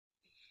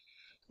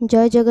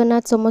जय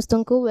जगन्नाथ समस्त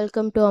को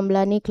वेलकम टू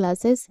अम्लानी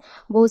क्लासेस।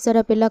 बहुत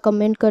सारा पिला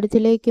कमेंट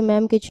करथिले कि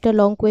मैम किछटा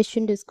लॉन्ग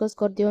क्वेश्चन डिस्कस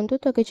कर दियंतु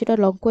तो किछटा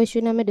लॉन्ग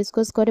क्वेश्चन हमें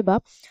डिस्कस करबा।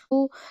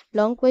 तो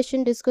लॉन्ग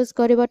क्वेश्चन डिस्कस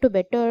करबा टू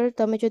बेटर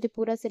तमे जदि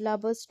पूरा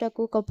सिलेबस टा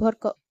को कवर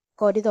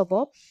करि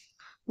दबो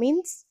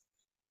मींस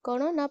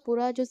कौन ना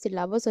पूरा जो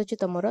सिलेबस अच्छे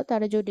तुम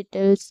तार जो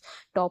डिटेल्स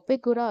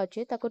टॉपिक गुरा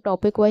अच्छे ताको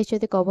टॉपिक वाइज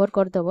जदि कवर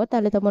करदेव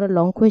ताले तुम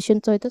लॉन्ग क्वेश्चन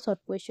सहित शॉर्ट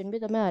क्वेश्चन भी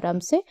तुम आराम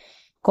से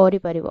करि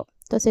परिबो।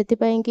 तो सेति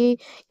पई कि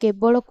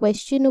केवल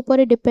क्वेश्चन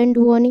ऊपर डिपेंड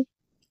हुओनी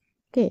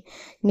के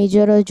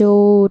निजर जो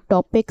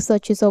टॉपिक्स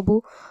अच्छे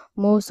सबू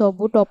मो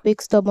सबू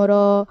टॉपिक्स तुमर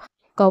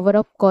कवर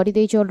अप कर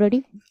देछि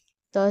ऑलरेडी।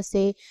 तो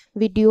से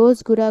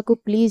वीडियोस गुरा को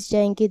प्लीज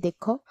जाइए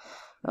देख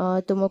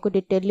तुमको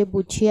डिटेल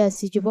बुझी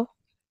आसी जिवो।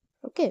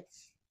 ओके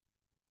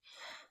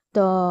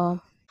तो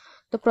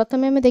तो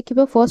प्रथम आम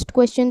देखा फर्स्ट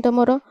क्वेश्चन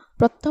तुम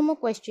प्रथम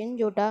क्वेश्चन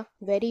जोटा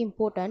वेरी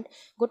इंपोर्टेंट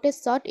गोटे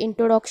सर्ट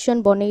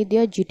इंट्रोडक्शन बनै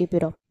दियो GDP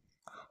row.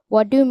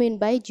 What do you mean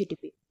by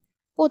GDP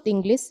both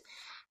English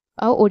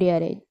आ ओडिया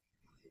रे।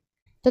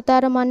 तो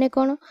तार माने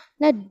कौन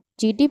ना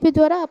जीडीपी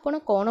द्वारा आपण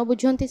कौन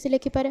बुझंती से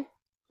लिखि पारे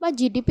बा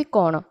जीडीपी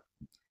कौन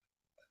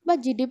बा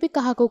जीडीपी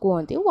कहा को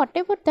कहते व्हाट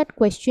एवर दैट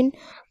क्वेश्चन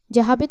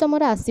जहाँ भी तुम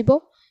आसब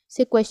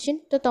से क्वेश्चन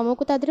तो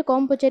तुमको तादरे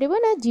कौन पचार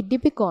ना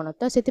जीडीपी कौन।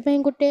 तो से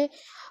गोटे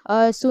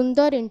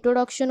सुंदर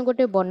इंट्रोडक्शन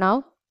गोटे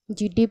बनाओ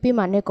जीडीपी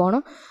माने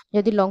कौन।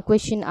 जदि लॉन्ग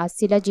क्वेश्चन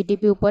आसीला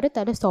जीडीपी ऊपर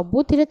ताले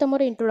सबुथिरे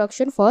तुमर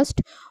introduction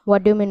first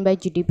what do mean by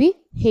GDP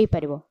hey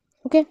परिबो।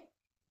 Okay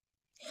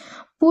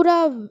पूरा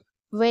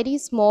वेरी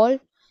स्मॉल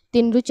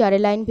 3 ରୁ 4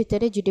 लाइन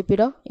भितर जीडीपी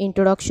रो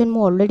इंट्रोडक्शन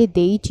मु ऑलरेडी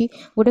देइछि।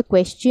 गोटे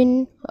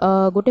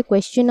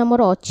क्वेश्चन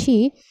हमर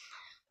अछि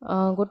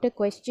गोटे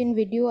क्वेश्चन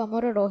वीडियो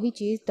हमर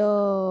रही तो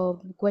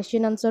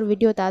क्वेश्चन आंसर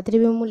वीडियो तादरे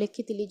भी मु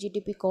लिखिथिली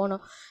जीडीपी कौन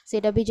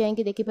सेटा भी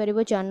जाइए देखि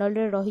परिबो चैनल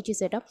रे रही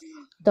सेटा।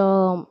 तो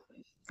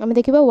आम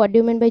देखा what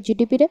do mean by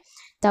GDP रे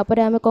तापर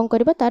आम कौन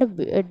करबा तार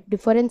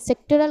डिफरेंट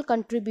सेक्टरल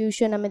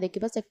कंट्रीब्यूशन आम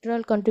देखा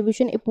सेक्टरल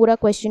कंट्रीब्यूशन ए पूरा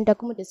क्वेश्चन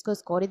टाक मु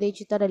डिस्कस कर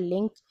देछि तार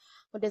लिंक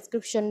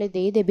डिस्क्रिप्शन रे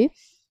दे देबी।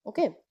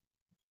 ओके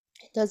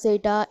तो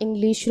सेटा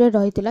इंग्लिश रे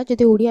रहितला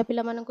जदि ओडिया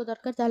पिला मानको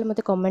दरकार ताले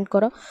मते कमेंट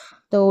करो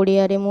तो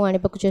ओडिया रे मु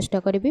आनिबाकु चेष्टा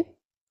करबी।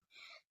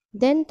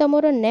 देन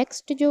तुमर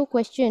नेक्स्ट जो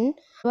क्वेश्चन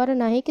द्वारा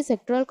ना कि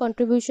सेक्टरल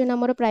कंट्रीब्यूशन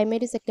आमर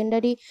प्राइमरी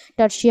सेकेंडरी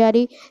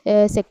टर्शियरी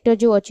सेक्टर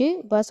जो अच्छी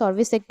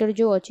सर्विस सेक्टर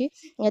जो अच्छी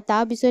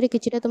ता विषय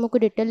किछिटा तुमको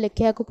डिटेल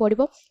लिखा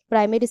पड़ो।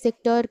 प्राइमरी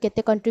सेक्टर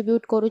केते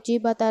कंट्रीब्यूट करुच्ची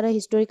तार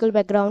हिस्टोरिकल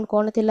बैकग्राउंड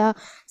कौन थिला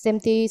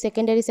सेमती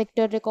सेकेंडरी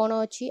सेक्टर रे कौन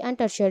अच्छी एंड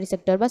टर्शियरी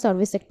सेक्टर बा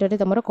सर्विस सेक्टर रे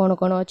तुमर कौन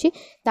कौन अच्छी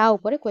ता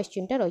ऊपर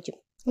क्वेश्चनटा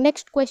रही।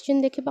 नेक्स्ट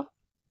क्वेश्चन देखा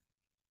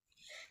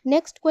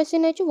नेक्स्ट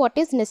क्वेश्चन है what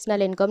is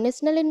national income.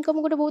 National income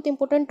गोटे बहुत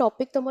इंपोर्टेंट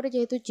टॉपिक तुम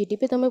जेहेतु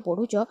जीडीपी तुम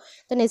पढ़ुच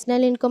तो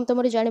नेशनल इनकम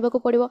तुम जाना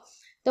पड़ो।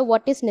 तो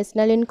what is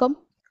national income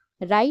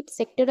right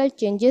sectoral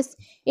changes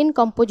in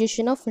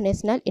composition of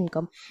national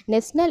income.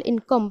 National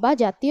income बा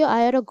जातीय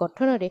आयर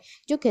गठन रे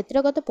जो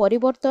क्षेत्रगत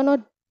परिवर्तन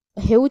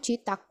हेउची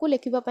ताकू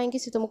लिखिबा कि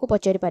से तुमको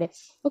पचारि पारे।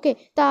 ओके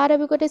तार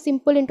भी गोटे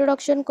सिंपल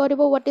इंट्रोडक्शन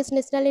करबो व्हाट इज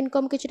नेशनल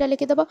इनकम किछटा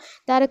लिखिदबो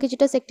तार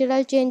किछटा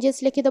सेक्टरल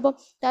चेंजेस लिखिदबो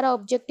तार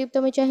ऑब्जेक्टिव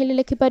तुम चाहिए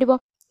लिखि पारिबो।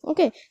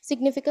 ओके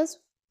सिग्निफिकेंस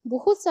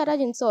बहुत सारा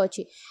जिनस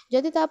अच्छी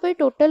जदि तापर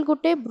टोटल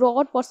गोटे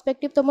ब्रॉड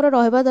पर्सपेक्टिव तुम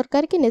रहा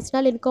दरकार कि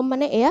नेशनल इनकम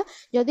माने एया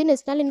जदि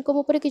नेशनल इनकम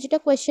ऊपर किछटा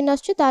क्वेश्चन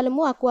आछे ताले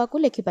मु आकु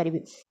लिखि पारिबी।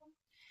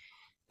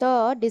 तो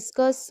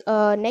डिस्कस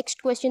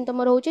नेक्स्ट क्वेश्चन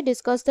तुम होची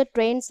discuss the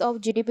trends of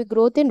GDP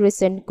growth in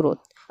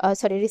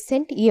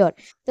recent year.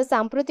 तो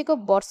सांप्रतिक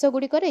वर्ष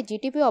गुड़िक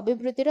जीडीपी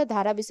अभिवृद्धि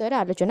धारा विषय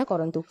आलोचना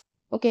करंतु।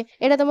 ओके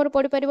एटा तुम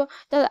पढ़ी पार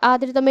तो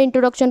आधे तुम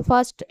इंट्रोडक्शन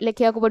फर्स्ट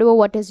लिखा पड़ो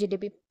what is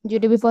GDP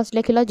GDP first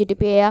लिखिल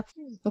GDP एया।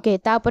 Okay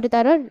तापर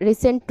तार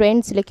रिसेंट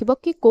ट्रेंड्स लिखिबो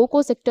कि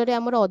को सेक्टर रे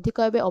हमर अधिक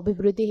एबे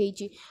अभिवृद्धि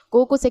हेची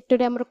को सेक्टर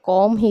रे हमर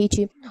कम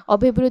हेची।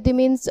 अभिवृद्धि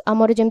मीन्स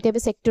हमर जेमते एबे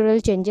सेक्टरल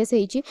चेंजेस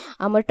हेची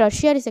हमर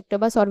टर्शियरी सेक्टर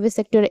बा सर्विस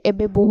सेक्टर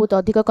एबे बहुत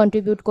अधिक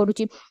कंट्रीब्यूट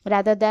करूची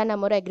रादर दैन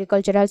हमर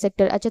एग्रीकल्चरल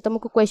सेक्टर। अच्छा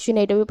तुमको क्वेश्चन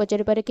एटा भी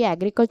पचारि पारे कि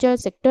एग्रीकल्चरल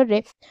सेक्टर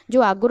रे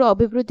जो आगुर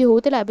अभिवृद्धि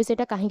होतला एबे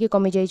सेटा काहे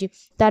कमी जाईची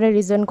तार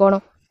रीजन कोन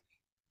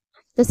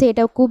तो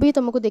सेटा को भी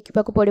तुमको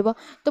देखा पड़ो।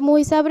 तो मो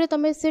हिसाब रे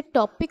तुम से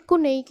टॉपिक को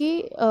नहीं कि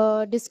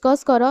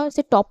डिस्कस कर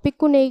से टॉपिक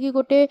को नहीं कि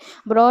गोटे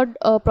ब्रॉड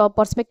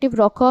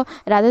पर्सपेक्टिव रख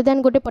रादर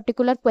दैन गोटे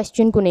पर्टिकुलर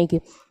क्वेश्चन को नहीं कि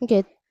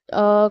ओके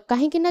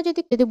कहीं ना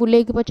जब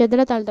बुले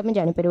पचारदेला तुम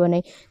जापर ना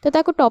तो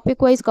ताको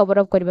टॉपिक वाइज कवर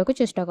अप करने को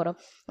चेष्टा कर।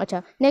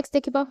 अच्छा नेक्स्ट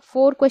देखा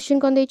 4 क्वेश्चन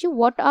कौन देछि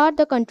what are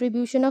the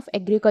contribution of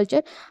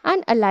agriculture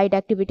and allied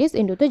activities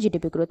into the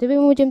GDP growth.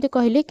 मुझे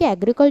कहली कि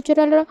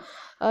एग्रीकल्चरल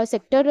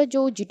सेक्टर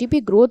जो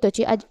जीडीपी ग्रोथ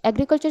अच्छी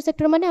एग्रीकल्चर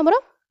सेक्टर माने हमर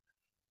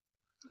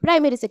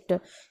प्राइमरी सेक्टर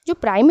जो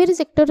प्राइमरी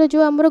सेक्टर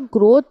जो आमर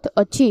ग्रोथ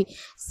अच्छी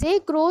से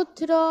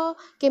ग्रोथ रो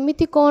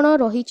केमिति कौन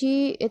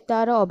रही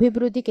तार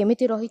अभिवृद्धि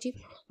केमिति रही।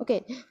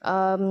 ओके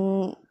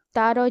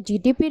तार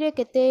जीडीपी रे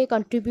केते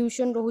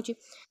कंट्रीब्यूशन रोची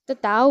तो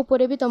ता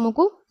ऊपर भी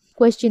तुमको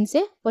क्वेश्चन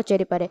से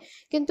पचारि पारे।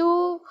 किंतु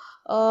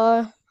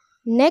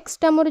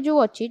नेक्स्ट आमर जो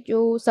अच्छी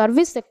जो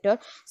सर्विस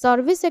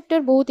सेक्टर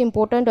बहुत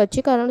इंपोर्टेंट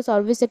अच्छी कारण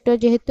सर्विस सेक्टर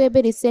जेहेतु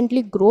एबे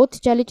रिसेंटली ग्रोथ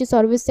चली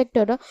सर्विस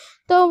सेक्टर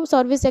तो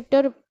सर्विस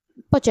सेक्टर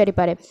पचारि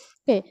पारे।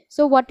 Okay,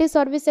 so what is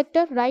service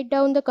sector? Write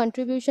down the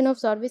contribution of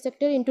service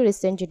sector into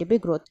recent GDP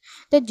growth.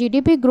 तो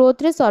जीडीपी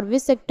ग्रोथ रे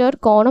सर्विस सेक्टर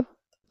कौन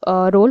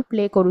रोल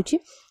प्ले करुची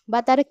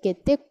बा तार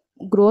केते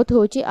ग्रोथ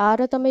होची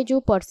आर तमे जो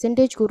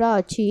परसेंटेज गुरा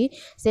अच्छी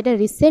सेटा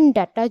रिसेंट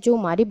डाटा जो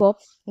मारिबो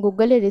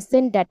गूगल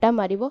रिसेंट डाटा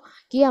मारिबो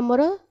कि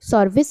हमर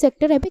सर्विस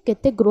सेक्टर एबे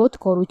केते ग्रोथ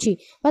करुची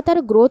बा तार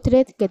ग्रोथ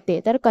रेट केते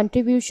तार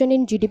कंट्रीब्यूशन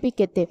इन जीडीपी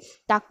केते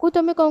ताकू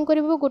तमे कोन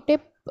करबो गोटे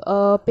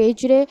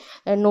पेज रे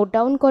नोट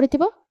डाउन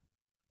करथिबो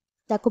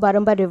ताकू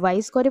बारंबार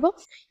रिवाइज करबो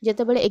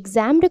जेते बेले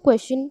एग्जाम रे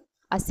क्वेश्चन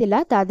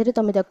आसिला तादरे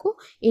तमे ताकू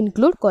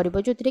इनक्लूड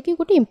करबो जोतरे कि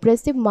गोटे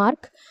इंप्रेसिव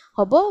मार्क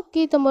हबो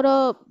कि तमर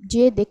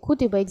जे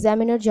देखुथिबो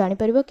एग्जामिनर जानि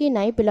परबो कि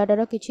नाइ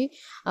पिलाटार किछि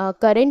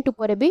करेंट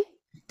ऊपर भी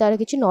तार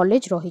किछि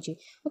नॉलेज रही छी।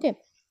 ओके,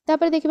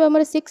 तापर देखिबा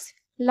हमर 6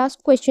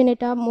 लास्ट क्वेश्चन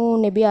एटा मु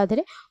नेबी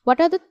आधरे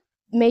what are the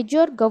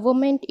major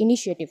government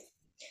initiative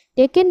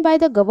taken by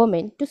the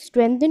government to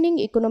strengthening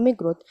economic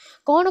growth.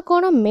 कौन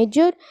कौन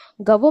मेजर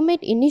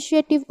गवर्नमेंट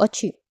इनिशिएटिव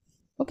अछि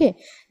ओके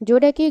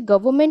जोटा कि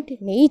गवर्नमेंट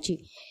नहीं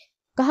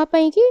कहा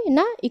कि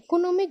ना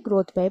इकोनॉमिक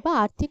ग्रोथ पाए बा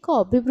आर्थिक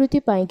अभिवृद्धि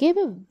पाए कि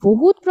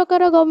बहुत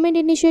प्रकार गवर्नमेंट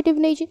इनिशिएटिव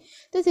नहीं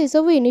तो से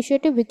सब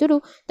इनिशिएटिव भितर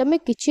तुम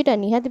किछिटा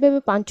निहाती भाबे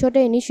 5-6टा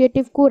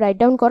इनिशिएटिव को राइट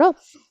डाउन करो।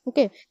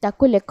 ओके,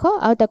 ताकू लेख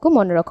आ ताकू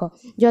मन रख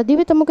जदि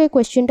भी तुमको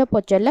क्वेश्चन टा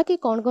पचारला कि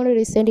कौन कौन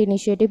रिसेंट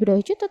इनिशिएटिव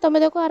रही तो तुम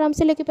ताको आराम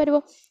से लिखि पारिबो।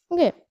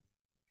 ओके,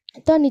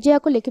 तो निजे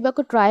आपको लिखा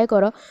ट्राए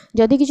कर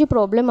जदि किसी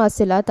प्रॉब्लम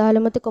आसला ताहले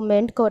मते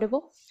कमेंट करबो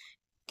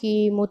कि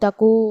मु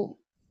ताकू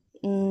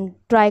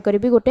ट्राए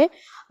करी गोटे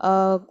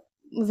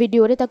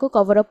वीडियो रे ताको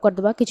कवर अप कर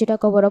देबा किछिटा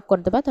कवर अप कर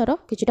देबा तार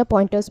किछिटा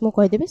पॉइंटर्स मु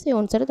कहि देबे से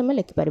अनुसार तुम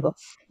लिखि पारिबो।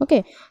 ओके,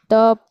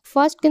 तो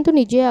फर्स्ट किंतु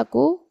निजे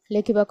आको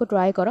लिखिबा को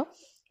ट्राए कर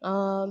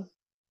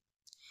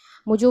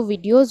मु जो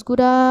वीडियोस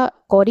गुरा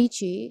करी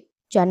छी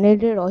चैनल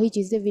रे रही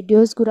छी से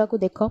वीडियोस गुरा को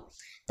देखो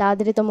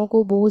तादरे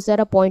तुमको बहुत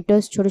सारा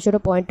पॉइंटर्स छोटे छोटे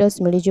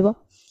पॉइंटर्स मिल जिवो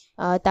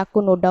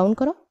ताको नोट डाउन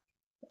करो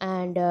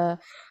एंड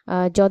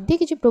जदि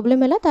किसी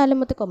प्रॉब्लम है ताहले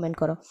मते कमेंट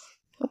करो।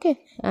 ओके,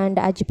 एंड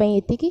आज पई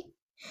एतिकी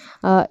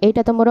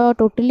एटा तुम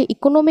टोटली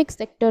इकोनॉमिक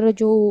सेक्टर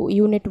जो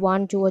यूनिट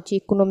 1 जो अच्छी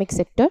इकोनॉमिक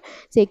सेक्टर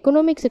से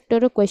इकोनॉमिक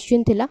सेक्टर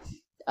क्वेश्चन थिला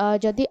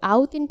जदि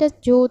आउ 3टा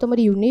जो तुम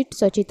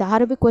यूनिट्स अच्छी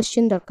ताहार भी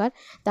क्वेश्चन दरकार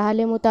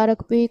ताहले मु तार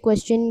भी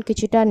क्वेश्चन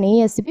किछिटा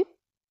नहीं आसबी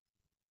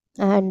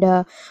एंड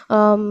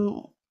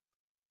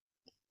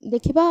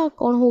देखिबा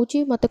कौन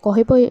होची मते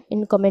कहबो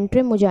इन कमेंट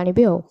रे मु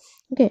जानिबे हो।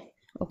 ओके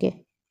ओके,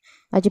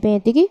 आज पे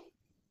एतिकी,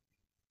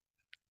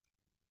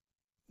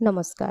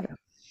 नमस्कार।